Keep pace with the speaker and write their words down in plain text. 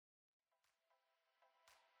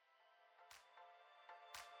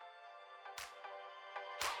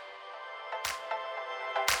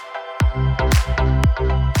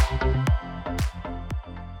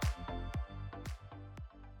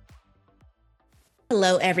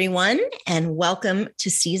Hello, everyone, and welcome to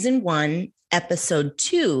Season 1, Episode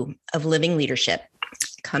 2 of Living Leadership,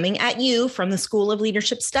 coming at you from the School of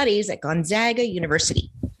Leadership Studies at Gonzaga University.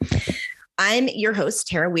 I'm your host,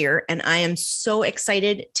 Tara Weir, and I am so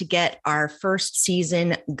excited to get our first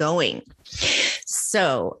season going.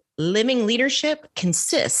 So, Living Leadership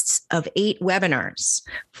consists of 8 webinars,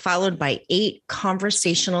 followed by 8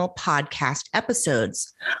 conversational podcast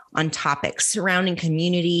episodes on topics surrounding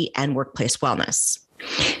community and workplace wellness.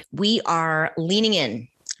 We are leaning in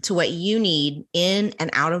to what you need in and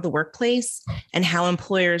out of the workplace and how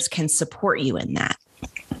employers can support you in that.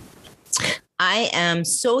 I am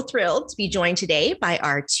so thrilled to be joined today by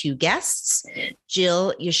our 2 guests,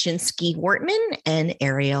 Jill Yashinsky-Wortman and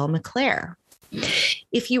Ariel McClair.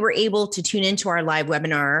 If you were able to tune into our live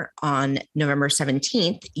webinar on November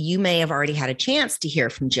 17th, you may have already had a chance to hear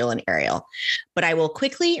from Jill and Ariel, but I will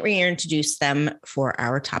quickly reintroduce them for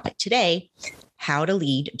our topic today, how to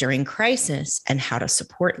lead during crisis and how to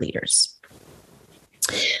support leaders.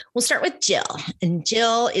 We'll start with Jill, and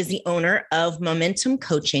Jill is the owner of Momentum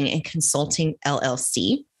Coaching and Consulting,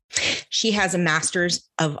 LLC. She has a Master's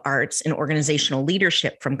of Arts in Organizational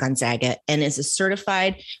Leadership from Gonzaga and is a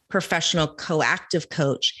certified professional coactive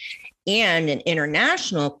coach and an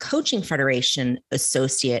International Coaching Federation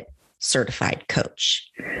Associate Certified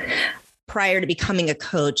Coach. Prior to becoming a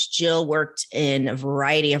coach, Jill worked in a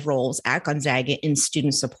variety of roles at Gonzaga in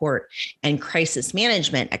student support and crisis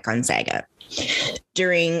management at Gonzaga.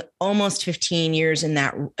 During almost 15 years in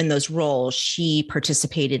those roles, she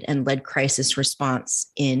participated and led crisis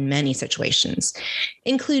response in many situations,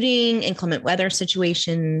 including inclement weather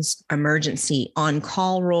situations, emergency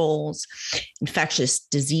on-call roles, infectious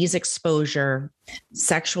disease exposure,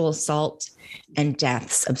 sexual assault, and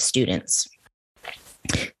deaths of students.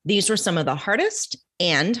 These were some of the hardest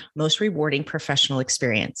and most rewarding professional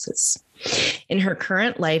experiences. In her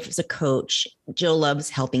current life as a coach, Jill loves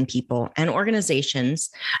helping people and organizations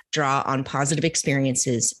draw on positive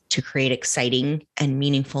experiences to create exciting and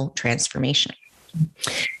meaningful transformation.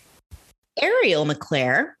 Ariel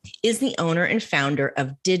McClair is the owner and founder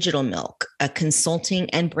of Digital Milk, a consulting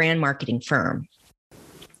and brand marketing firm.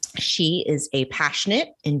 She is a passionate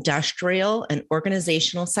industrial and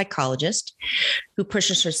organizational psychologist who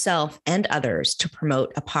pushes herself and others to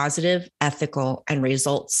promote a positive, ethical, and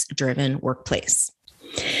results-driven workplace.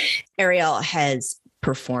 Ariel has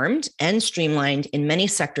performed and streamlined in many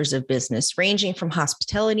sectors of business, ranging from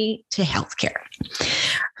hospitality to healthcare.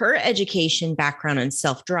 Her education, background, and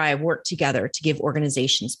self-drive work together to give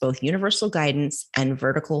organizations both universal guidance and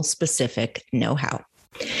vertical-specific know-how.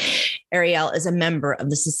 Ariel is a member of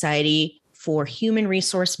the Society for Human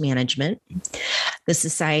Resource Management, the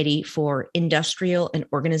Society for Industrial and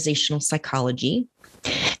Organizational Psychology,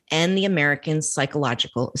 and the American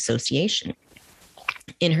Psychological Association.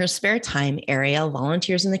 In her spare time, Ariel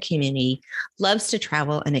volunteers in the community, loves to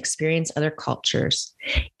travel and experience other cultures,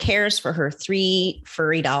 cares for her 3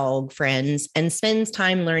 furry dog friends, and spends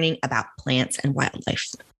time learning about plants and wildlife.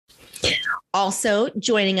 Also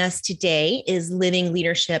joining us today is Living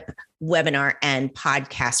Leadership webinar and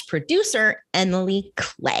podcast producer, Emily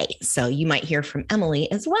Clay. So you might hear from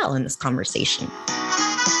Emily as well in this conversation.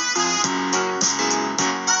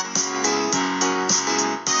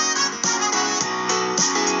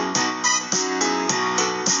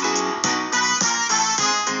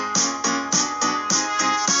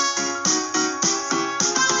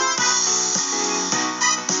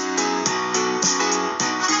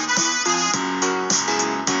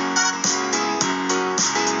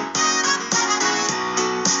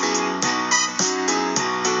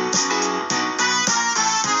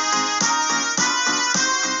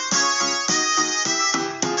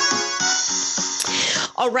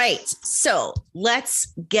 All right, so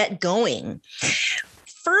let's get going.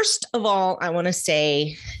 First of all, I want to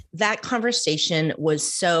say that conversation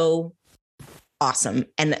was so awesome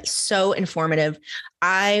and so informative.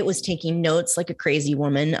 I was taking notes like a crazy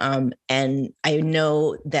woman, and I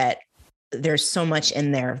know that there's so much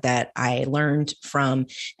in there that I learned from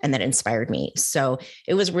and that inspired me. So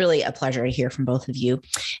it was really a pleasure to hear from both of you.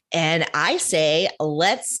 And I say,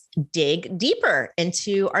 let's dig deeper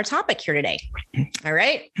into our topic here today. All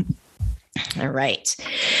right. All right.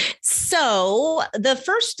 So the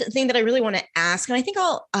first thing that I really want to ask, and I think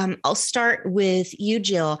I'll start with you,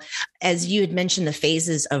 Jill, as you had mentioned the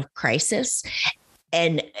phases of crisis.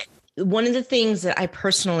 And one of the things that I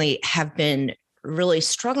personally have been really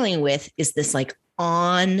struggling with is this like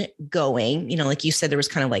ongoing, like you said, there was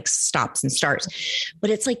kind of like stops and starts, but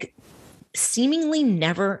it's like seemingly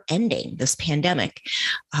never ending, this pandemic.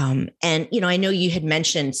 And, I know you had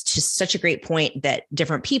mentioned to such a great point that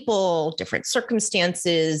different people, different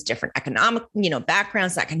circumstances, different economic,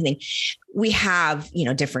 backgrounds, that kind of thing, we have,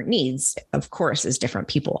 different needs, of course, as different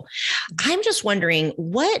people. I'm just wondering,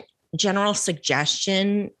 what general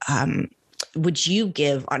suggestion would you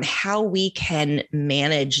give on how we can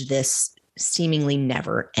manage this seemingly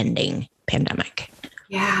never ending pandemic?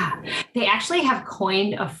 Yeah, they actually have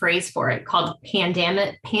coined a phrase for it called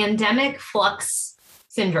pandemic flux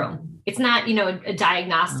syndrome. It's not, a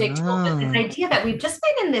diagnostic tool, but this idea that we've just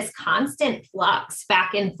been in this constant flux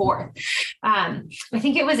back and forth. I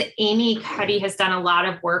think it was Amy Cuddy has done a lot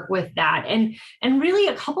of work with that. And really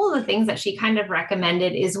a couple of the things that she kind of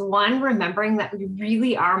recommended is, one, remembering that we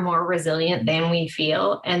really are more resilient than we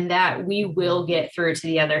feel, and that we will get through to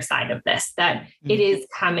the other side of this, that it is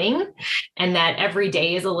coming, and that every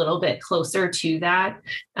day is a little bit closer to that.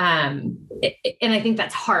 And I think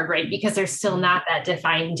that's hard, right? Because there's still not that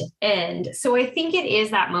defined end. So I think it is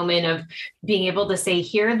that moment of being able to say,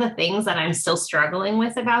 here are the things that I'm still struggling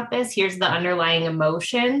with about this. Here's the underlying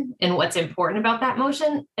emotion and what's important about that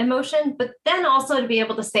emotion. But then also to be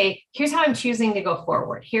able to say, here's how I'm choosing to go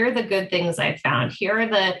forward. Here are the good things I've found. Here are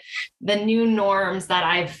the new norms that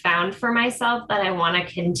I've found for myself that I want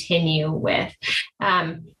to continue with.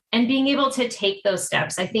 And being able to take those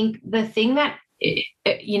steps. I think the thing that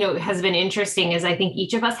has been interesting is I think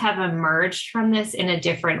each of us have emerged from this in a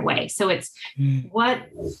different way. So it's what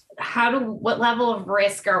level of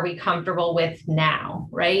risk are we comfortable with now?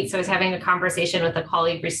 Right. So I was having a conversation with a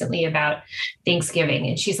colleague recently about Thanksgiving,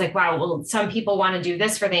 and she's like, wow, well, some people want to do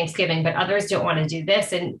this for Thanksgiving, but others don't want to do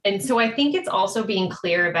this. And so I think it's also being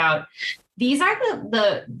clear about, these are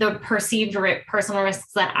the perceived personal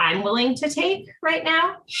risks that I'm willing to take right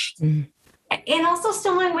now. And also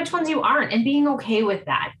still knowing which ones you aren't, and being okay with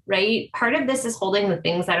that, right? Part of this is holding the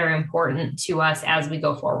things that are important to us as we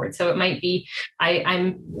go forward. So it might be,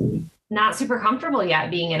 I'm not super comfortable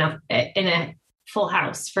yet being in a full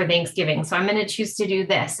house for Thanksgiving. So I'm going to choose to do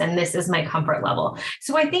this, and this is my comfort level.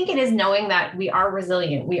 So I think it is knowing that we are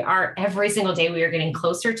resilient. We are, every single day, we are getting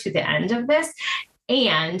closer to the end of this,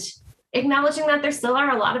 and acknowledging that there still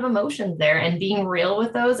are a lot of emotions there, and being real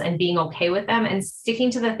with those and being okay with them, and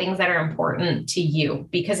sticking to the things that are important to you.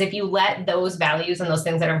 Because if you let those values and those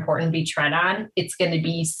things that are important be tread on, it's going to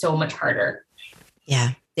be so much harder. Yeah.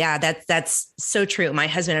 Yeah. That's so true. My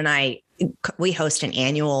husband and I, we host an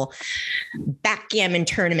annual backgammon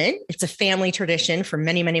tournament. It's a family tradition for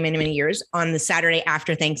many, many, many, many years on the Saturday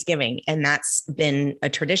after Thanksgiving. And that's been a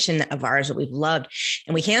tradition of ours that we've loved.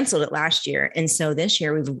 And we canceled it last year. And so this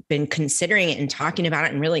year we've been considering it and talking about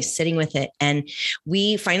it and really sitting with it. And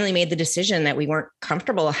we finally made the decision that we weren't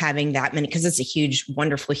comfortable having that many, because it's a huge,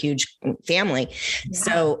 wonderful, huge family. Yeah.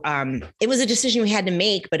 So it was a decision we had to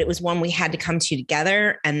make, but it was one we had to come to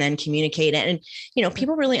together and then communicate it. And,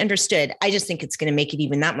 people really understood. I just think it's going to make it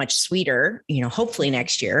even that much sweeter, hopefully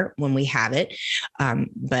next year when we have it.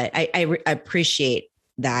 But I appreciate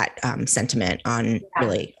that sentiment on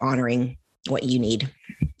really honoring what you need.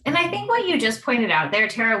 And I think what you just pointed out there,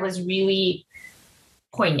 Tara, was really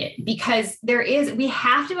poignant, because we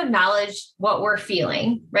have to acknowledge what we're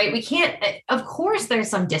feeling, right? We can't, of course, there's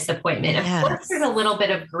some disappointment. Of course, there's a little bit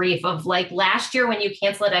of grief of like last year when you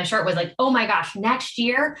canceled it, I'm sure it was like, oh my gosh, next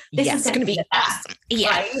year, this is going to be awesome. Yeah.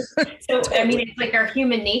 Right? So, totally. I mean, it's like our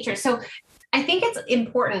human nature. So I think it's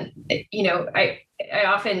important, I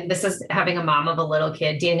often, this is having a mom of a little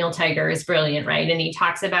kid, Daniel Tiger is brilliant, right? And he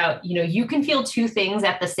talks about, you can feel two things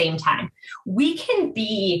at the same time. We can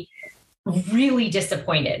be really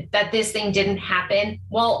disappointed that this thing didn't happen,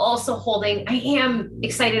 while also holding, I am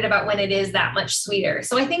excited about when it is that much sweeter.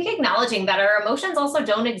 So I think acknowledging that our emotions also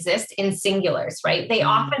don't exist in singulars, right? They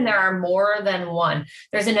often, there are more than one.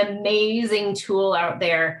 There's an amazing tool out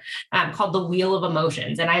there called the Wheel of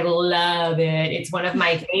Emotions. And I love it. It's one of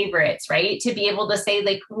my favorites, right? To be able to say,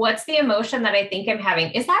 like, what's the emotion that I think I'm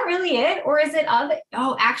having? Is that really it? Or is it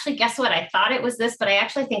actually, guess what? I thought it was this, but I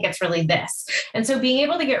actually think it's really this. And so being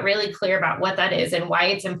able to get really clear about what that is and why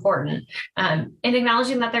it's important, and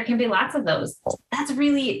acknowledging that there can be lots of those.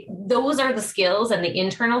 Those are the skills and the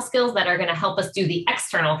internal skills that are going to help us do the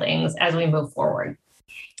external things as we move forward.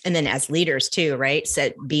 And then as leaders too, right? So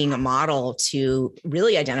being a model to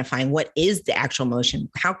really identifying what is the actual emotion,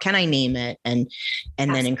 how can I name it? And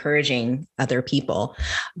then encouraging other people,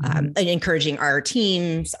 and encouraging our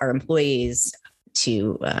teams, our employees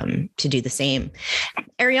to do the same.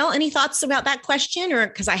 Ariel, any thoughts about that question? Or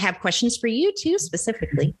because I have questions for you too,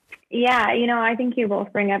 specifically. Yeah, I think you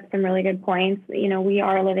both bring up some really good points. We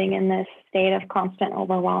are living in this state of constant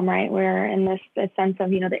overwhelm, right? We're in this sense of,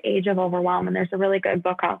 the age of overwhelm. And there's a really good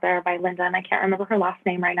book out there by Linda, and I can't remember her last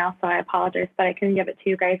name right now, so I apologize, but I can give it to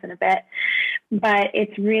you guys in a bit. But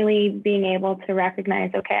it's really being able to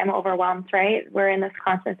recognize, okay, I'm overwhelmed, right? We're in this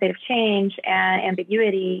constant state of change and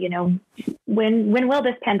ambiguity. When will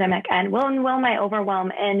this pandemic end? When will my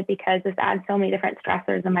overwhelm end? Because this adds so many different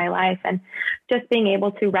stressors in my life. And just being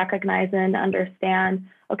able to recognize and understand,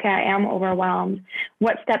 okay, I am overwhelmed.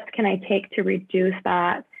 What steps can I take to reduce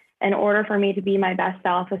that in order for me to be my best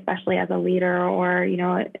self, especially as a leader or,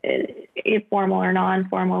 a formal or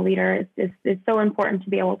non-formal leader? It's so important to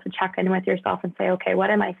be able to check in with yourself and say, okay,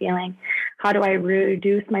 what am I feeling? How do I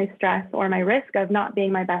reduce my stress or my risk of not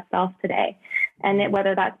being my best self today? And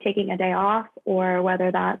whether that's taking a day off or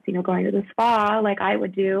whether that's, going to the spa like I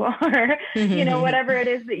would do or, whatever it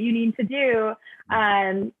is that you need to do.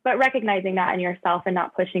 But recognizing that in yourself and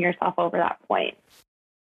not pushing yourself over that point.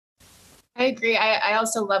 I agree. I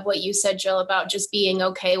also love what you said, Jill, about just being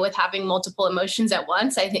okay with having multiple emotions at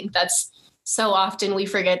once. I think that's so often we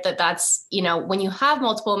forget that that's, when you have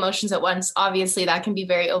multiple emotions at once, obviously that can be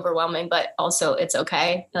very overwhelming, but also it's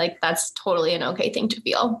okay. Like that's totally an okay thing to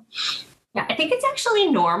feel. Yeah, I think it's actually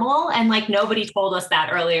normal. And nobody told us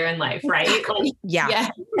that earlier in life, right? Yeah.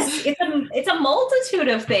 It's a multitude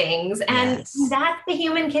of things. And that's the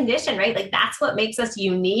human condition, right? That's what makes us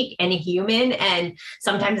unique and human and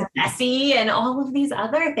sometimes messy and all of these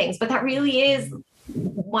other things. But that really is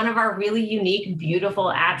one of our really unique,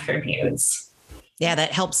 beautiful attributes. Yeah,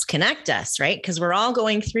 that helps connect us, right? Because we're all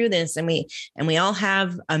going through this, and we all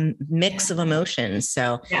have a mix of emotions.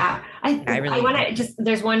 So yeah, I want to just.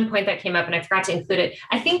 There's one point that came up, and I forgot to include it.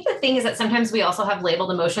 I think the thing is that sometimes we also have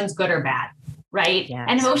labeled emotions good or bad, right? Yes,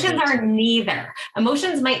 and emotions are neither.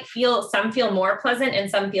 Emotions might some feel more pleasant and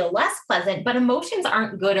some feel less pleasant, but emotions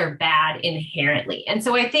aren't good or bad inherently. And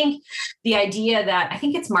so I think the idea that I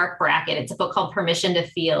think it's Mark Brackett. It's a book called Permission to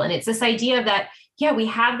Feel, and it's this idea that. Yeah, we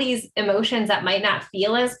have these emotions that might not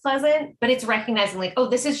feel as pleasant, but it's recognizing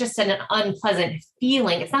this is just an unpleasant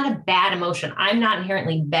feeling. It's not a bad emotion. I'm not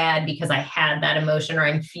inherently bad because I had that emotion or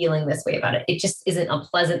I'm feeling this way about it. It just isn't a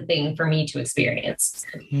pleasant thing for me to experience.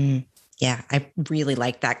 Mm. Yeah, I really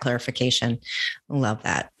like that clarification. I love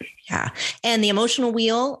that. Yeah. And the emotional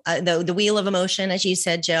wheel, the wheel of emotion, as you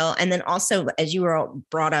said, Jill. And then also, as you were all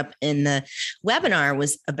brought up in the webinar,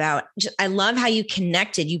 was about, I love how you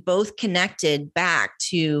both connected back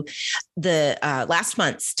to the last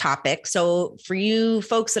month's topic. So for you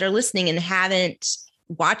folks that are listening and haven't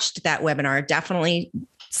watched that webinar, definitely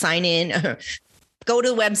sign in. Go to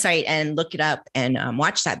the website and look it up and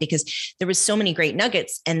watch that, because there was so many great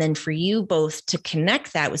nuggets. And then for you both to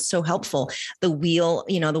connect that was so helpful. The wheel,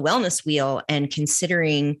 the wellness wheel, and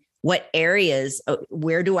considering what areas,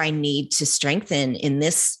 where do I need to strengthen in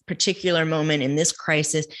this particular moment, in this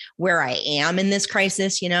crisis, where I am in this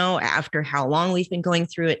crisis, after how long we've been going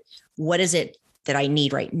through it, what is it that I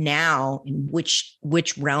need right now, in which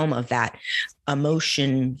realm of that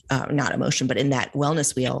emotion, not emotion, but in that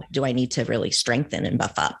wellness wheel, do I need to really strengthen and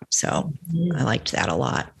buff up? So I liked that a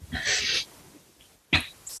lot.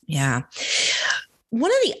 Yeah. One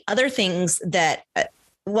of the other things that,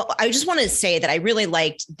 I just want to say that I really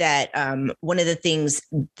liked that one of the things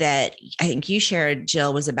that I think you shared,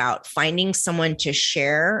 Jill, was about finding someone to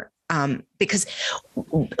share. Because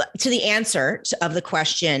to the answer of the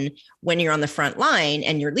question, when you're on the front line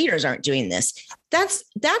and your leaders aren't doing this, that's,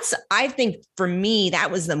 I think for me, that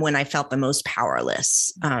was when I felt the most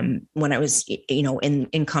powerless, when I was,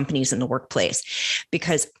 in companies in the workplace,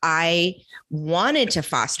 because I wanted to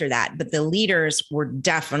foster that, but the leaders were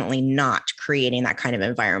definitely not creating that kind of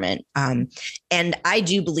environment. And I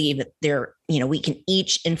do believe that we can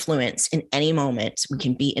each influence in any moment. We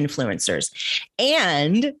can be influencers,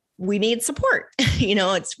 and we need support.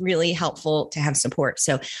 It's really helpful to have support.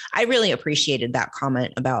 So I really appreciated that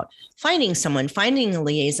comment about finding a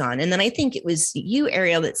liaison. And then I think it was you,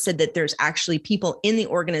 Ariel, that said that there's actually people in the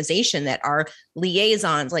organization that are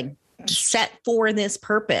liaisons, set for this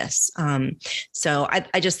purpose. So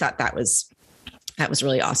I just thought that was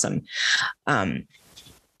really awesome. Any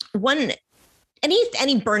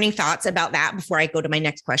burning thoughts about that before I go to my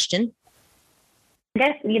next question? I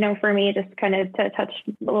guess, for me, just kind of to touch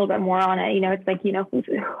a little bit more on it, it's like,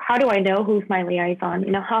 how do I know who's my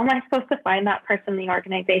liaison? How am I supposed to find that person in the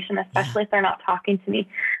organization, especially if they're not talking to me?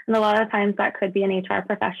 And a lot of times that could be an HR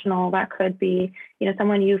professional, that could be,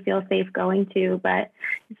 someone you feel safe going to, but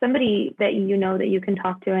somebody that that you can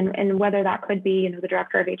talk to, and whether that could be, the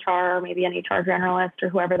director of HR or maybe an HR generalist or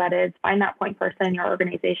whoever that is, find that point person in your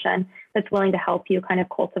organization that's willing to help you kind of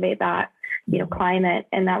cultivate that climate,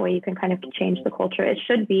 and that way you can kind of change the culture. It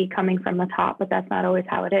should be coming from the top, but that's not always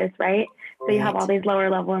how it is, right? So you have all these lower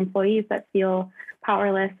level employees that feel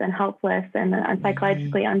powerless and helpless and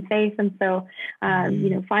psychologically unsafe. And so,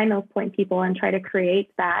 find those point people and try to create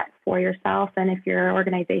that for yourself. And if your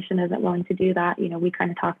organization isn't willing to do that, we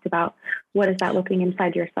kind of talked about what is that looking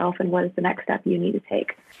inside yourself and what is the next step you need to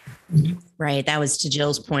take. Right. That was to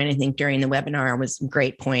Jill's point, I think, during the webinar, was a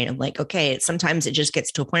great point of like, okay, sometimes it just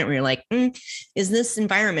gets to a point where you're like, is this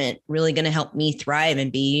environment really going to help me thrive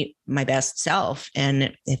and be my best self?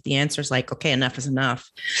 And if the answer is like, okay, enough is enough,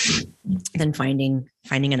 then finding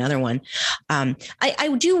another one.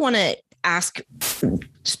 I do want to ask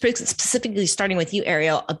specifically, starting with you,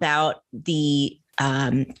 Ariel, about the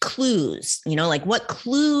clues, like what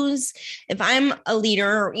clues, if I'm a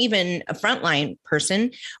leader or even a frontline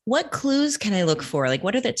person, what clues can I look for? Like,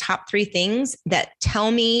 what are the top 3 things that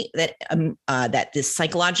tell me that, that this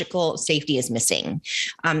psychological safety is missing?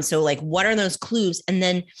 So like, what are those clues? And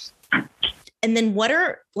then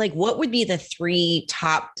what would be the 3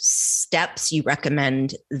 top steps you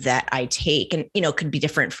recommend that I take? And, it could be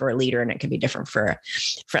different for a leader and it could be different for a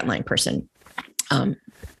frontline person.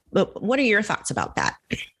 But what are your thoughts about that?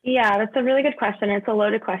 Yeah, that's a really good question. It's a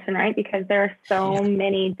loaded question, right? Because there are so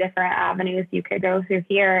many different avenues you could go through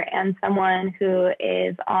here. And someone who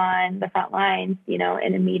is on the front lines, in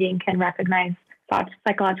a meeting can recognize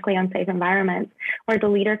psychologically unsafe environments, or the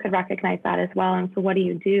leader could recognize that as well. And so what do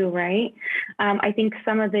you do, right? I think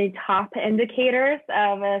some of the top indicators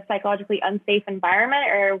of a psychologically unsafe environment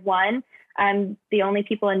are, one, the only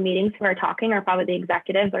people in meetings who are talking are probably the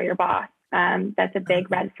executives or your boss. That's a big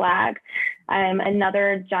red flag.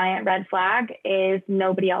 Another giant red flag is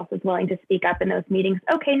nobody else is willing to speak up in those meetings.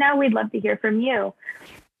 Okay, now we'd love to hear from you.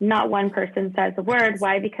 Not one person says a word.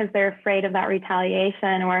 Why? Because they're afraid of that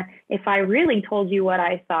retaliation. Or if I really told you what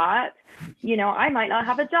I thought, I might not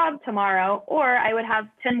have a job tomorrow, or I would have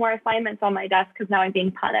 10 more assignments on my desk because now I'm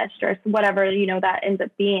being punished, or whatever, that ends up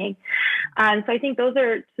being. So I think those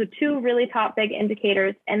are 2 really top big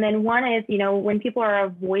indicators. And then one is, when people are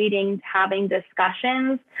avoiding having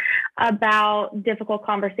discussions about difficult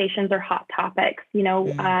conversations or hot topics,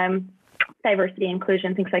 diversity,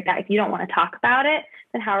 inclusion, things like that. If you don't want to talk about it,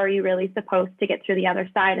 then how are you really supposed to get through the other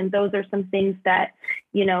side? And those are some things that,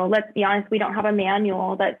 let's be honest, we don't have a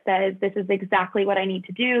manual that says this is exactly what I need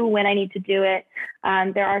to do, when I need to do it.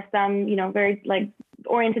 There are some, very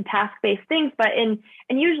oriented task-based things, but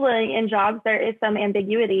usually in jobs, there is some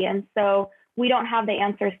ambiguity. And so we don't have the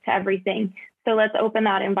answers to everything. So let's open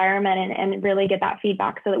that environment and really get that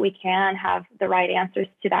feedback so that we can have the right answers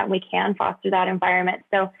to that, and we can foster that environment.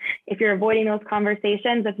 So if you're avoiding those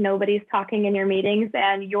conversations, if nobody's talking in your meetings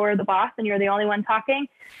and you're the boss and you're the only one talking,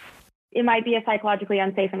 it might be a psychologically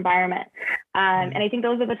unsafe environment. And I think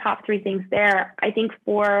those are the top 3 things there. I think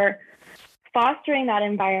for fostering that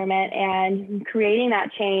environment and creating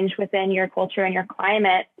that change within your culture and your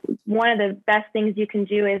climate, one of the best things you can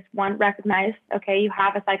do is, one, recognize, okay, you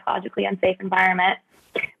have a psychologically unsafe environment.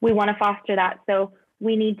 We want to foster that. So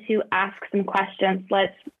we need to ask some questions.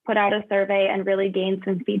 Let's put out a survey and really gain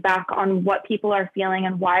some feedback on what people are feeling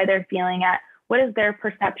and why they're feeling it. What is their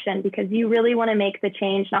perception? Because you really want to make the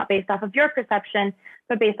change, not based off of your perception,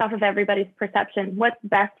 but based off of everybody's perception. What's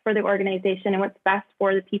best for the organization and what's best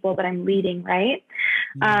for the people that I'm leading, right?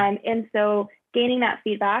 And so gaining that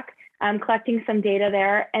feedback, collecting some data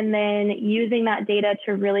there, and then using that data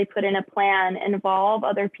to really put in a plan, involve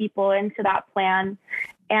other people into that plan,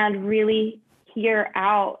 and really hear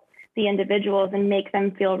out the individuals and make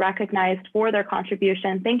them feel recognized for their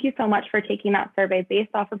contribution. Thank you so much for taking that survey.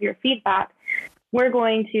 Based off of your feedback, we're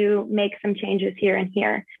going to make some changes here and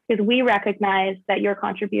here because we recognize that your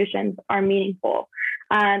contributions are meaningful.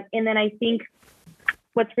 And then I think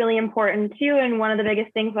what's really important too, and one of the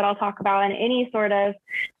biggest things that I'll talk about in any sort of,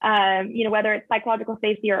 whether it's psychological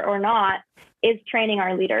safety or not, is training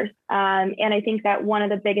our leaders. And I think that one of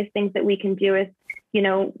the biggest things that we can do is,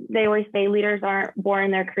 they always say leaders aren't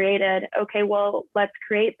born, they're created. Okay, well, let's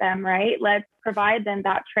create them, right? Let's provide them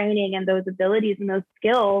that training and those abilities and those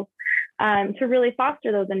skills to really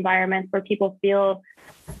foster those environments where people feel,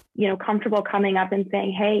 comfortable coming up and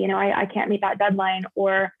saying, hey, I can't meet that deadline,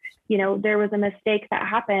 or, there was a mistake that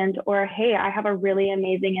happened, or, hey, I have a really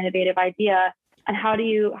amazing, innovative idea. And how do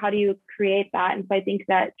you create that? And so I think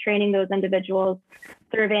that training those individuals,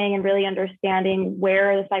 surveying and really understanding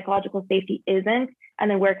where the psychological safety isn't, and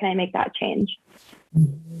then where can I make that change?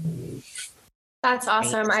 That's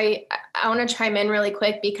awesome. I want to chime in really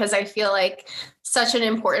quick, because I feel like such an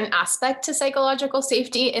important aspect to psychological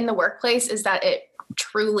safety in the workplace is that it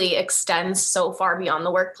truly extends so far beyond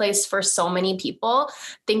the workplace for so many people.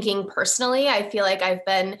 Thinking personally, I feel like I've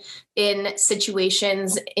been in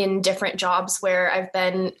situations in different jobs where I've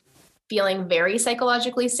been feeling very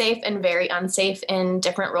psychologically safe and very unsafe in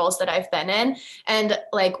different roles that I've been in. And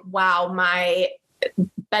like, wow,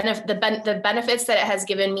 the benefits that it has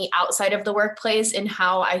given me outside of the workplace and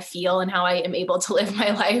how I feel and how I am able to live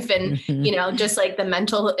my life, and, just like the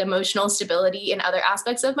mental, emotional stability in other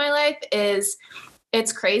aspects of my life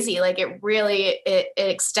it's crazy. Like it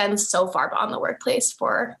extends so far beyond the workplace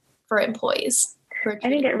for employees. I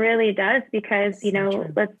think it really does, because,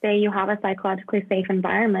 let's say you have a psychologically safe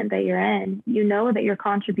environment that you're in, that your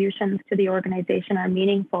contributions to the organization are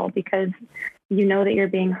meaningful, because that you're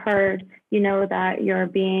being heard, that you're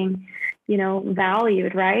being,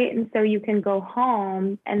 valued, right? And so you can go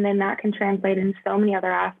home, and then that can translate in so many other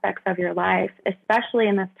aspects of your life, especially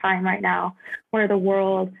in this time right now where the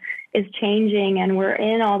world is changing and we're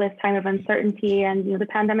in all this time of uncertainty, and the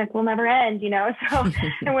pandemic will never end, so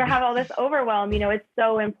and we have all this overwhelm. It's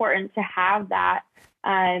so important to have that,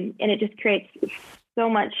 and it just creates so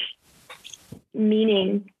much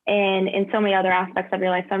meaning in so many other aspects of your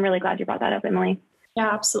life. So I'm really glad you brought that up, Emily. Yeah,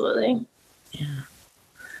 absolutely.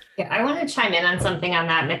 Yeah, I want to chime in on something on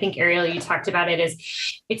that. And I think, Ariel, you talked about it, is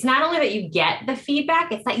it's not only that you get the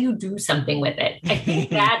feedback, it's that you do something with it. I think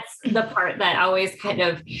that's the part that always kind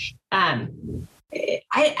of, I'm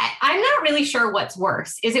not really sure what's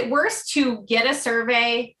worse. Is it worse to get a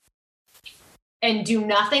survey and do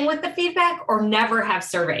nothing with the feedback, or never have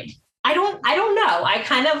surveyed? I don't know. I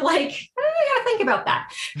kind of I gotta think about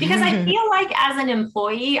that, because I feel like as an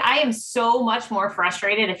employee, I am so much more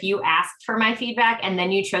frustrated if you asked for my feedback and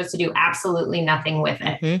then you chose to do absolutely nothing with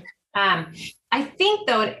it. I think,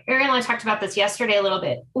 though, Ariel and I talked about this yesterday a little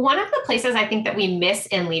bit. One of the places I think that we miss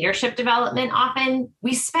in leadership development, often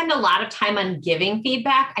we spend a lot of time on giving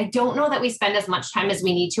feedback. I don't know that we spend as much time as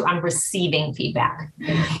we need to on receiving feedback,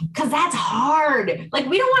 because that's hard. Like,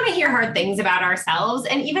 we don't want to hear hard things about ourselves,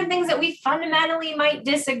 and even things that we fundamentally might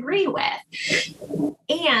disagree with.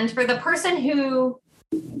 And for the person who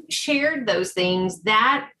shared those things,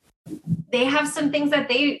 that they have some things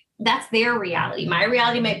that's their reality. My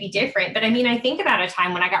reality might be different, but I think about a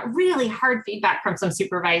time when I got really hard feedback from some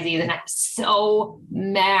supervisees, and I was so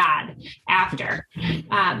mad after.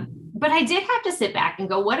 But I did have to sit back and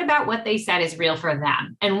go, what about what they said is real for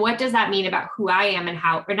them? And what does that mean about who I am, and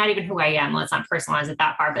how, or not even who I am, let's not personalize it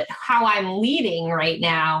that far, but how I'm leading right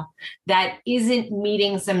now that isn't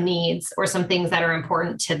meeting some needs or some things that are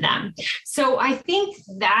important to them. So I think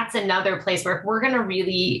that's another place where if we're going to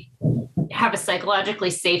really have a psychologically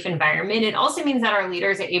safe environment, it also means that our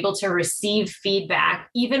leaders are able to receive feedback,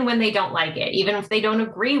 even when they don't like it, even if they don't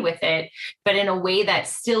agree with it, but in a way that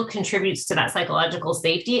still contributes to that psychological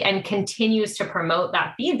safety and continues to promote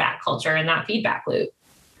that feedback culture and that feedback loop.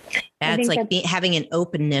 That's like having an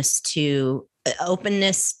openness to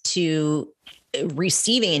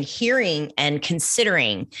receiving and hearing and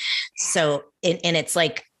considering. So, and it's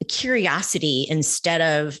like curiosity instead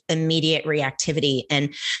of immediate reactivity.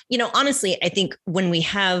 And, honestly, I think when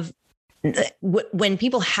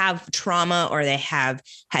people have trauma or they have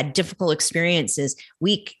had difficult experiences,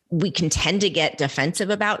 we can tend to get defensive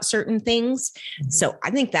about certain things. So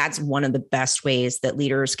I think that's one of the best ways that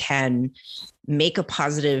leaders can make a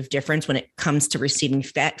positive difference when it comes to receiving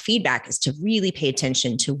feedback, is to really pay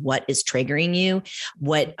attention to what is triggering you,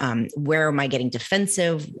 where am I getting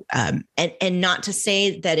defensive, and not to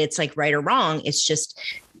say that it's like right or wrong. It's just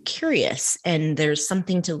curious, and there's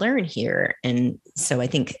something to learn here. And so I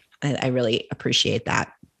think I really appreciate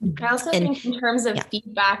that. I also think in terms of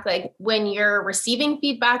feedback, like when you're receiving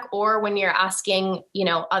feedback or when you're asking,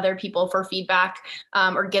 other people for feedback,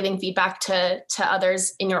 or giving feedback to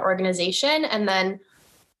others in your organization, and then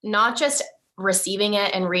not just receiving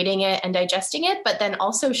it and reading it and digesting it, but then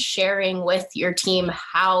also sharing with your team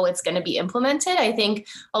how it's going to be implemented. I think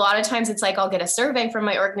a lot of times it's like, I'll get a survey from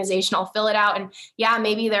my organization, I'll fill it out, and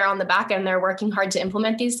maybe they're on the back end, they're working hard to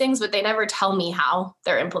implement these things, but they never tell me how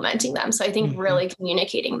they're implementing them. So I think really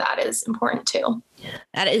communicating that is important too.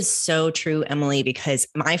 That is so true, Emily, because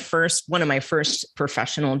one of my first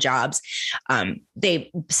professional jobs,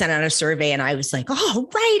 they sent out a survey and I was like, oh,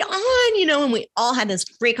 right on, and we all had this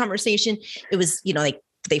great conversation. It was, like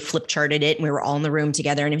they flip charted it and we were all in the room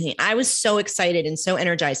together and everything. I was so excited and so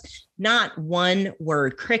energized. Not one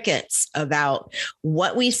word, crickets, about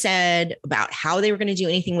what we said, about how they were going to do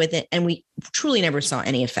anything with it. And we truly never saw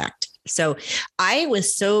any effect. So I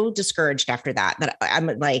was so discouraged after that, that I'm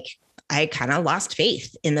like, I kind of lost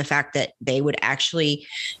faith in the fact that they would actually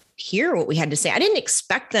hear what we had to say. I didn't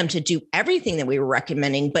expect them to do everything that we were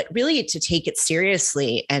recommending, but really to take it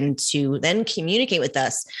seriously and to then communicate with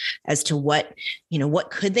us as to what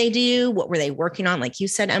could they do? What were they working on? Like you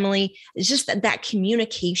said, Emily, it's just that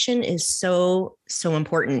communication is so, so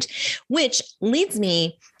important, which leads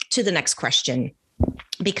me to the next question,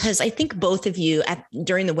 because I think both of you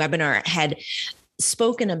during the webinar had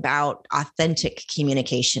spoken about authentic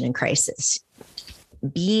communication in crisis,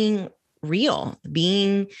 being real,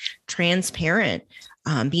 being transparent,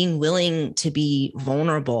 being willing to be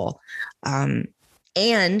vulnerable.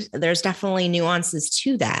 And there's definitely nuances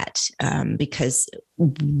to that, because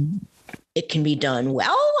it can be done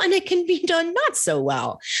well and it can be done not so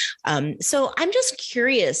well. So I'm just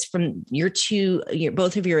curious from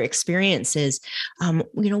both of your experiences,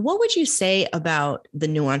 what would you say about the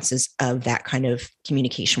nuances of that kind of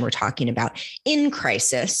communication we're talking about in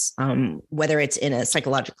crisis, whether it's in a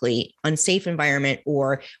psychologically unsafe environment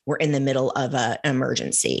or we're in the middle of an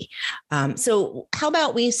emergency? So how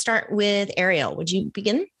about we start with Ariel? Would you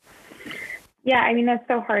begin? Yeah, I mean, that's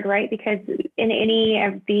so hard, right? Because in any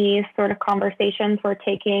of these sort of conversations, we're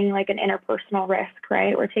taking like an interpersonal risk,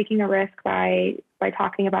 right? We're taking a risk by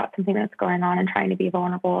talking about something that's going on and trying to be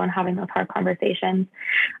vulnerable and having those hard conversations.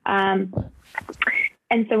 And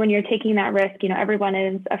so when you're taking that risk, everyone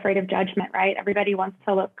is afraid of judgment, right? Everybody wants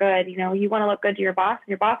to look good. You want to look good to your boss and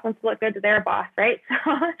your boss wants to look good to their boss, right?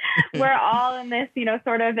 So we're all in this,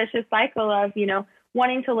 sort of vicious cycle of,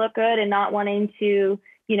 wanting to look good and not wanting to,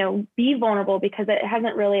 be vulnerable because it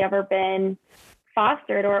hasn't really ever been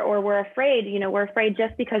fostered, or we're afraid, we're afraid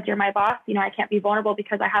just because you're my boss, I can't be vulnerable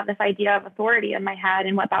because I have this idea of authority in my head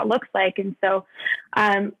and what that looks like. And so,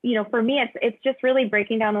 for me, it's just really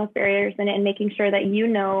breaking down those barriers and making sure that,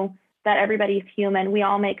 that everybody's human. We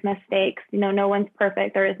all make mistakes. No one's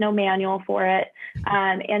perfect. There is no manual for it.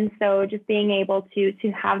 And so just being able to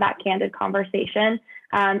have that candid conversation,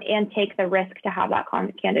 and take the risk to have that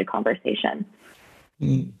candid conversation.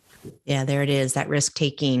 Yeah, there it is, that risk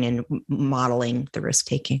taking and modeling the risk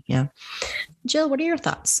taking. Yeah. Jill, what are your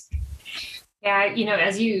thoughts? Yeah,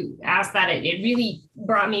 as you asked that, it really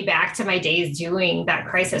brought me back to my days doing that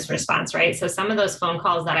crisis response, right? So some of those phone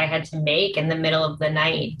calls that I had to make in the middle of the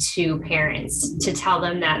night to parents to tell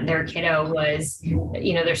them that their kiddo was,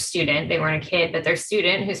 their student, they weren't a kid, but their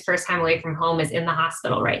student whose first time away from home is in the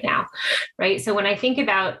hospital right now, right? So when I think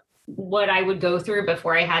about what I would go through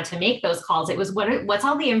before I had to make those calls, it was what's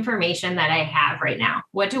all the information that I have right now?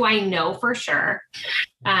 What do I know for sure?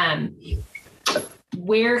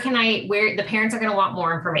 Where the parents are going to want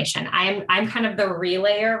more information. I'm kind of the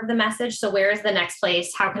relayer of the message. So where is the next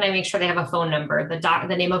place? How can I make sure they have a phone number,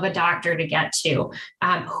 the name of a doctor to get to?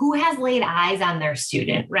 Who has laid eyes on their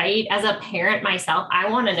student, right? As a parent myself, I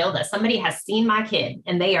want to know that somebody has seen my kid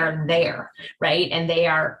and they are there, right? And they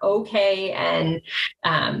are okay and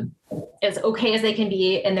as okay as they can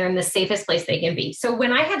be, and they're in the safest place they can be. So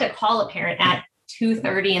when I had to call a parent at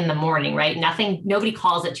 2:30 in the morning, right? Nobody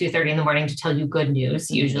calls at 2:30 in the morning to tell you good news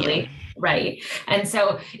usually. Right. And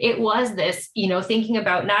so it was this, thinking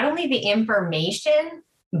about not only the information,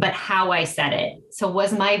 but how I said it. So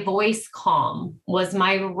was my voice calm? Was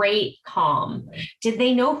my rate calm? Did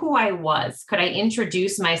they know who I was? Could I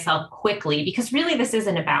introduce myself quickly? Because really this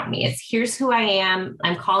isn't about me. It's here's who I am.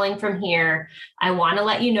 I'm calling from here. I want to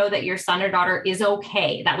let you know that your son or daughter is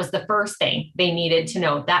okay. That was the first thing they needed to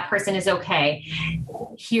know. That person is okay.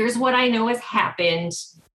 Here's what I know has happened.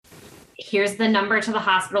 Here's the number to the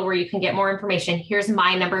hospital where you can get more information. Here's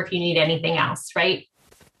my number if you need anything else, right?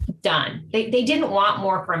 Done. They didn't want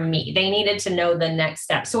more from me. They needed to know the next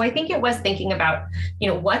step. So I think it was thinking about,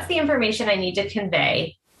 what's the information I need to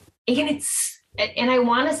convey? And I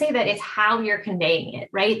want to say that it's how you're conveying it,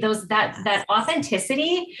 right? That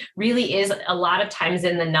authenticity really is a lot of times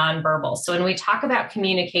in the nonverbal. So when we talk about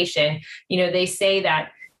communication, they say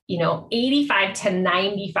that 85 to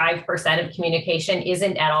 95% of communication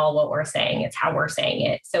isn't at all what we're saying. It's how we're saying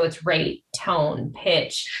it. So it's rate, tone,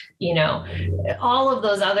 pitch, all of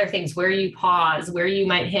those other things, where you pause, where you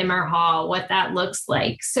might hem or haw, what that looks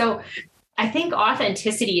like. So I think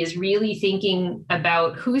authenticity is really thinking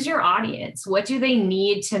about who's your audience? What do they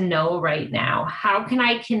need to know right now? How can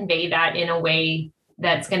I convey that in a way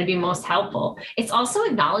that's going to be most helpful? It's also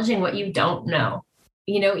acknowledging what you don't know.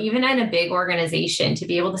 even in a big organization, to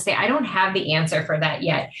be able to say, I don't have the answer for that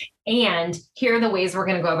yet. And here are the ways we're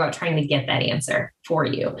going to go about trying to get that answer for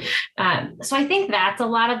you. So I think that's a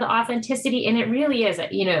lot of the authenticity. And it really is,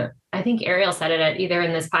 I think Ariel said it either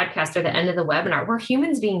in this podcast or the end of the webinar, we're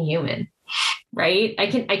humans being human, right? I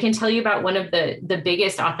can tell you about one of the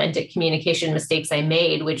biggest authentic communication mistakes I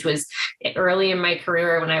made, which was early in my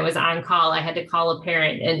career when I was on call. I had to call a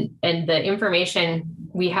parent, and the information,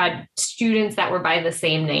 we had students that were by the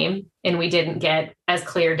same name, and we didn't get as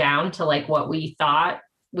clear down to like what we thought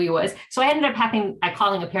we was. So I ended up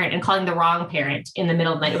calling a parent and calling the wrong parent in the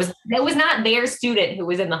middle of the night. It was not their student who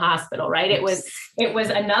was in the hospital, right? It was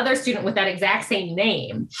another student with that exact same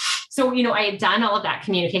name. So, I had done all of that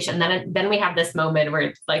communication. Then we have this moment where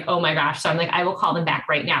it's like, oh my gosh. So I'm like, I will call them back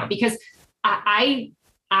right now, because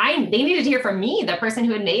they needed to hear from me, the person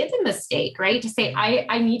who had made the mistake, right? To say,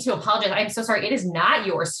 I need to apologize. I'm so sorry. It is not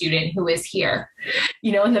your student who is here.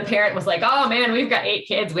 And the parent was like, oh man, we've got 8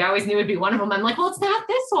 kids. We always knew it'd be one of them. I'm like, well, it's not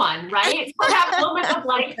this one, right? So that moment of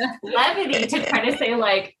like levity to kind of say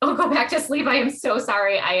like, oh, go back to sleep. I am so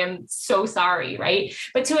sorry. I am so sorry. Right.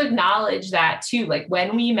 But to acknowledge that too, like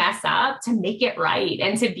when we mess up, to make it right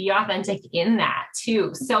and to be authentic in that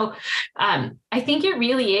too. So I think it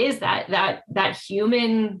really is that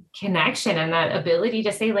human connection and that ability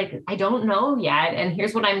to say like, I don't know yet, and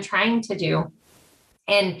here's what I'm trying to do.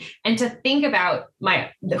 And to think about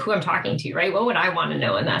who I'm talking to, right? What would I want to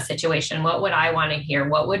know in that situation? What would I want to hear?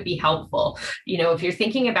 What would be helpful? If you're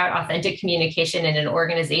thinking about authentic communication in an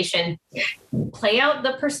organization, play out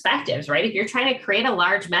the perspectives, right? If you're trying to create a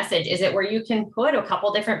large message, is it where you can put a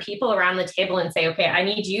couple different people around the table and say, okay, I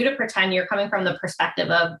need you to pretend you're coming from the perspective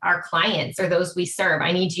of our clients or those we serve.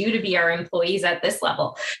 I need you to be our employees at this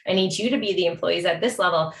level. I need you to be the employees at this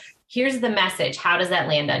level. Here's the message. How does that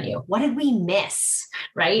land on you? What did we miss,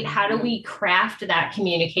 right? How do we craft that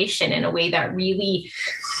communication in a way that really,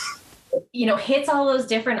 hits all those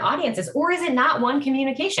different audiences? Or is it not one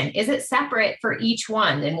communication? Is it separate for each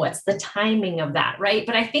one? And what's the timing of that, right?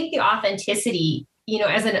 But I think the authenticity,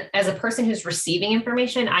 as a person who's receiving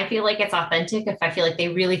information, I feel like it's authentic if I feel like they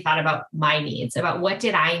really thought about my needs, about what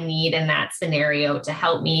did I need in that scenario to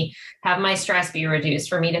help me have my stress be reduced,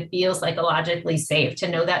 for me to feel psychologically safe, to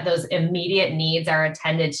know that those immediate needs are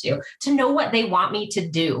attended to know what they want me to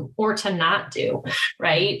do or to not do,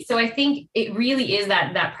 right? So I think it really is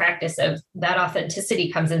that practice of that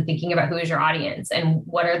authenticity comes in thinking about who is your audience and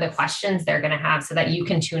what are the questions they're going to have so that you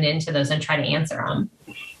can tune into those and try to answer them.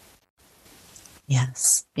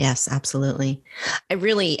 Yes, absolutely. I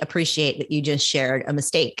really appreciate that you just shared a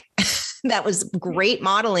mistake. That was great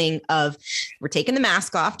modeling of, we're taking the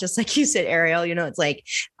mask off, just like you said, Ariel, it's like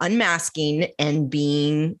unmasking and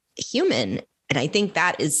being human. And I think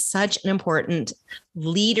that is such an important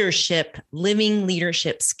living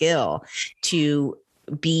leadership skill, to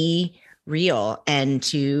be real and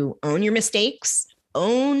to own your mistakes,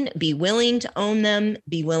 be willing to own them,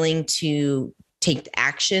 be willing to take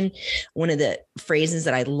action. One of the phrases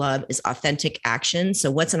that I love is authentic action. So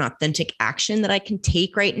what's an authentic action that I can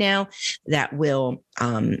take right now that will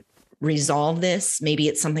resolve this? Maybe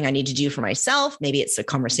it's something I need to do for myself. Maybe it's a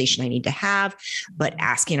conversation I need to have, but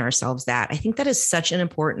asking ourselves that. I think that is such an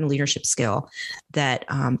important leadership skill that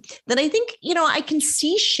I think, I can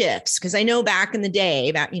see shifts, because I know back in the day,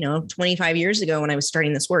 about, 25 years ago when I was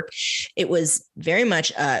starting this work, it was very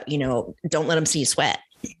much, don't let them see you sweat.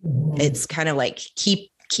 It's kind of like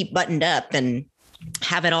keep buttoned up and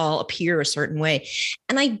have it all appear a certain way.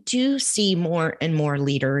 And I do see more and more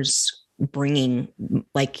leaders bringing,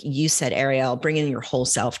 like you said, Ariel, bringing your whole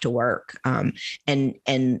self to work,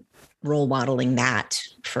 and role modeling that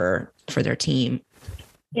for their team.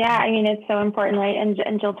 Yeah, I mean, it's so important, right?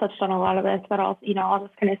 And Jill touched on a lot of this, but also, I'll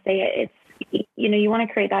just kind of say it's, you want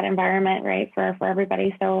to create that environment, right, for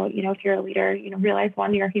everybody. So, if you're a leader, realize,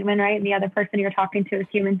 one, you're human, right? And the other person you're talking to is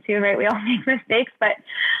human too, right? We all make mistakes, but,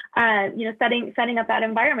 setting up that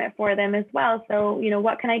environment for them as well. So,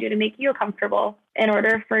 what can I do to make you comfortable in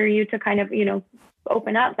order for you to kind of,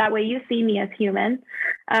 open up? That way you see me as human.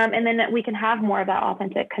 And then we can have more of that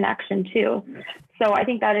authentic connection too. So I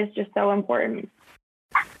think that is just so important.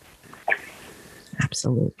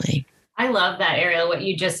 Absolutely. I love that, Ariel, what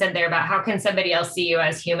you just said there about how can somebody else see you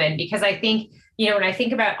as human? Because I think, when I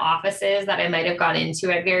think about offices that I might have gone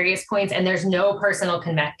into at various points, and there's no personal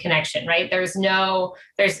connection, right? There's not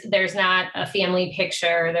a family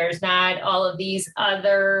picture. There's not all of these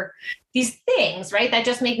other these things, right, that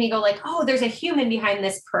just make me go like, oh, there's a human behind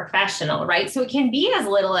this professional, right? So it can be as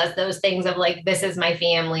little as those things of like, this is my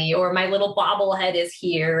family, or my little bobblehead is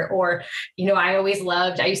here, or, I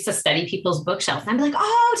used to study people's bookshelves. And I'm like,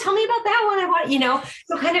 oh, tell me about that one. I want,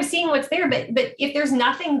 so kind of seeing what's there. But if there's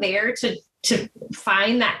nothing there to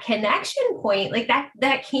find that connection point, like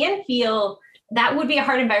that can feel, that would be a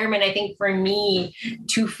hard environment, I think, for me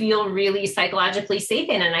to feel really psychologically safe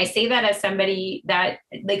in. And I say that as somebody that,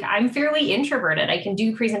 like, I'm fairly introverted. I can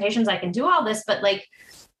do presentations, I can do all this, but like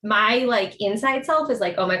my like inside self is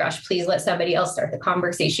like, oh my gosh, please let somebody else start the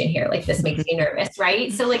conversation here. Like this makes me nervous,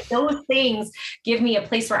 right? So like those things give me a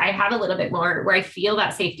place where I have a little bit more, where I feel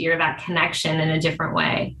that safety or that connection in a different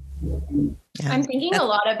way. Yeah. I'm thinking a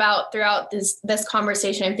lot about throughout this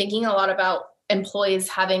conversation, I'm thinking a lot about employees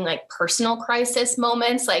having like personal crisis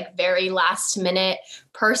moments, like very last minute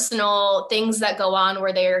personal things that go on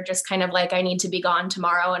where they're just kind of like, I need to be gone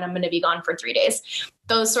tomorrow and I'm going to be gone for 3 days,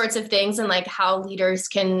 those sorts of things. And like how leaders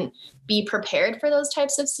can be prepared for those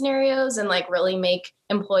types of scenarios and like really make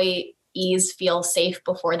employees feel safe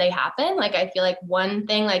before they happen. Like, I feel like one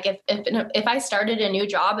thing, like if I started a new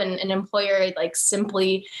job and an employer like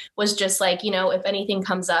simply was just like, if anything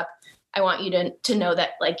comes up, I want you to know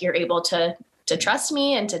that like you're able to trust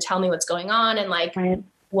me and to tell me what's going on. And like, right.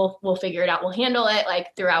 We'll figure it out. We'll handle it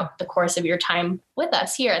like throughout the course of your time with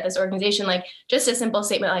us here at this organization. Like just a simple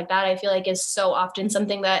statement like that, I feel like is so often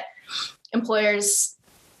something that employers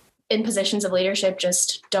in positions of leadership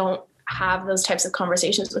just don't have those types of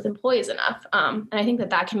conversations with employees enough. And I think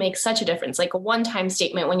that can make such a difference. Like a one-time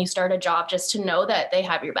statement when you start a job, just to know that they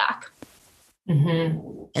have your back. Mm-hmm.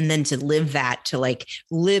 And then to live that, to like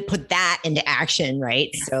put that into action.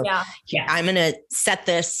 Right. So yeah. I'm going to set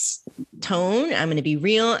this tone. I'm going to be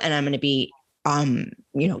real and I'm going to be,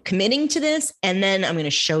 committing to this. And then I'm going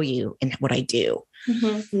to show you in what I do.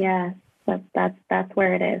 Mm-hmm. Yeah. That's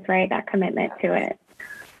where it is, right? That commitment to it.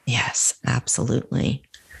 Yes, absolutely.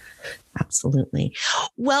 Absolutely.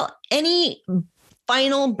 Well, any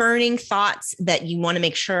final burning thoughts that you want to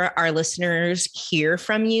make sure our listeners hear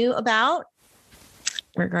from you about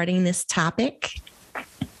regarding this topic?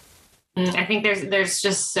 I think there's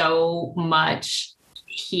just so much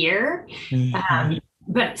here. Mm-hmm.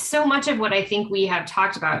 But so much of what I think we have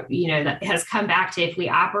talked about, that has come back to if we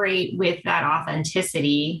operate with that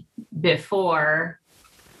authenticity before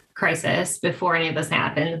crisis, before any of this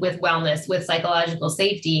happened, with wellness, with psychological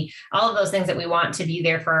safety, all of those things that we want to be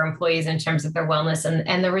there for our employees in terms of their wellness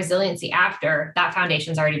and the resiliency after that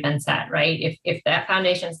foundation's already been set, right? If that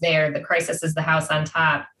foundation's there, the crisis is the house on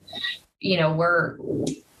top,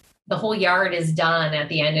 the whole yard is done at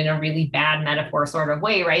the end in a really bad metaphor sort of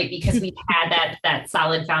way, right? Because we've had that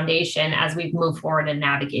solid foundation as we've moved forward and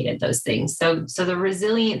navigated those things. So the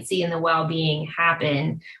resiliency and the well-being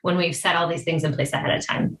happen when we've set all these things in place ahead of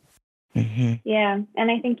time. Mm-hmm. Yeah.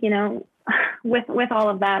 And I think, with all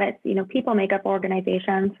of that, it's, people make up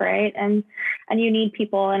organizations, right? And you need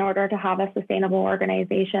people in order to have a sustainable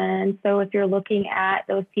organization. So if you're looking at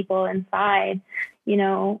those people inside,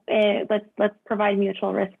 let's provide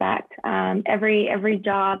mutual respect. Every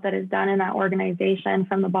job that is done in that organization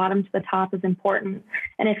from the bottom to the top is important.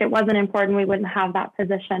 And if it wasn't important, we wouldn't have that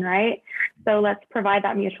position, right? So let's provide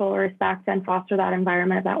that mutual respect and foster that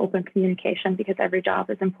environment of that open communication, because every job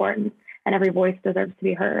is important and every voice deserves to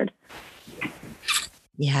be heard.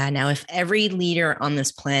 Yeah. Now, if every leader on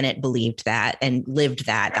this planet believed that and lived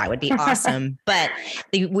that would be awesome. But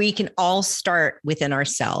we can all start within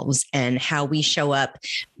ourselves and how we show up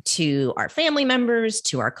to our family members,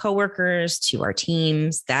 to our coworkers, to our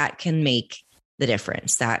teams. That can make the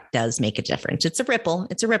difference. That does make a difference. It's a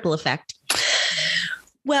ripple effect.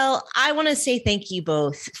 Well, I want to say thank you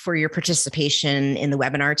both for your participation in the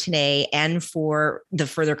webinar today and for the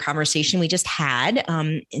further conversation we just had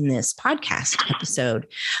in this podcast episode.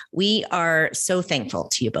 We are so thankful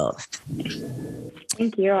to you both.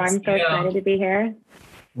 Thank you. I'm so excited to be here.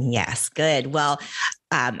 Yes, good. Well,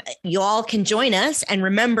 you all can join us, and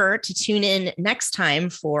remember to tune in next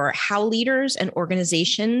time for how leaders and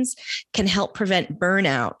organizations can help prevent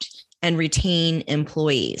burnout and retain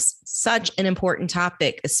employees. Such an important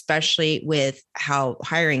topic, especially with how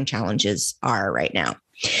hiring challenges are right now.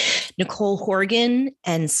 Nicole Horgan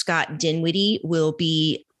and Scott Dinwiddie will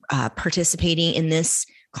be participating in this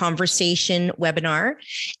conversation webinar,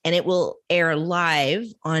 and it will air live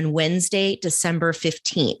on Wednesday, December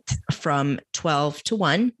 15th from 12 to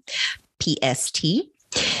 1 PST.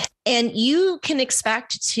 And you can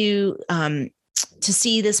expect to to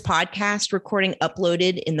see this podcast recording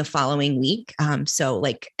uploaded in the following week. So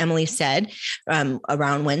like Emily said,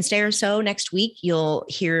 around Wednesday or so next week, you'll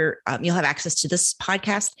have access to this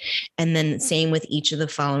podcast. And then same with each of the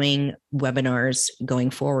following webinars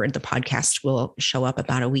going forward, the podcast will show up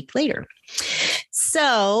about a week later.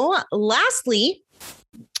 So lastly,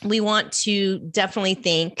 we want to definitely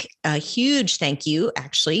thank a huge thank you,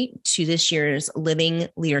 actually, to this year's Living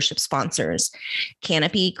Leadership sponsors,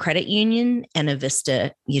 Canopy Credit Union and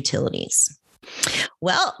Avista Utilities.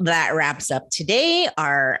 Well, that wraps up today,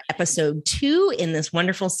 our episode 2 in this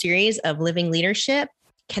wonderful series of Living Leadership.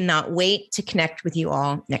 Cannot wait to connect with you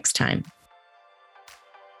all next time.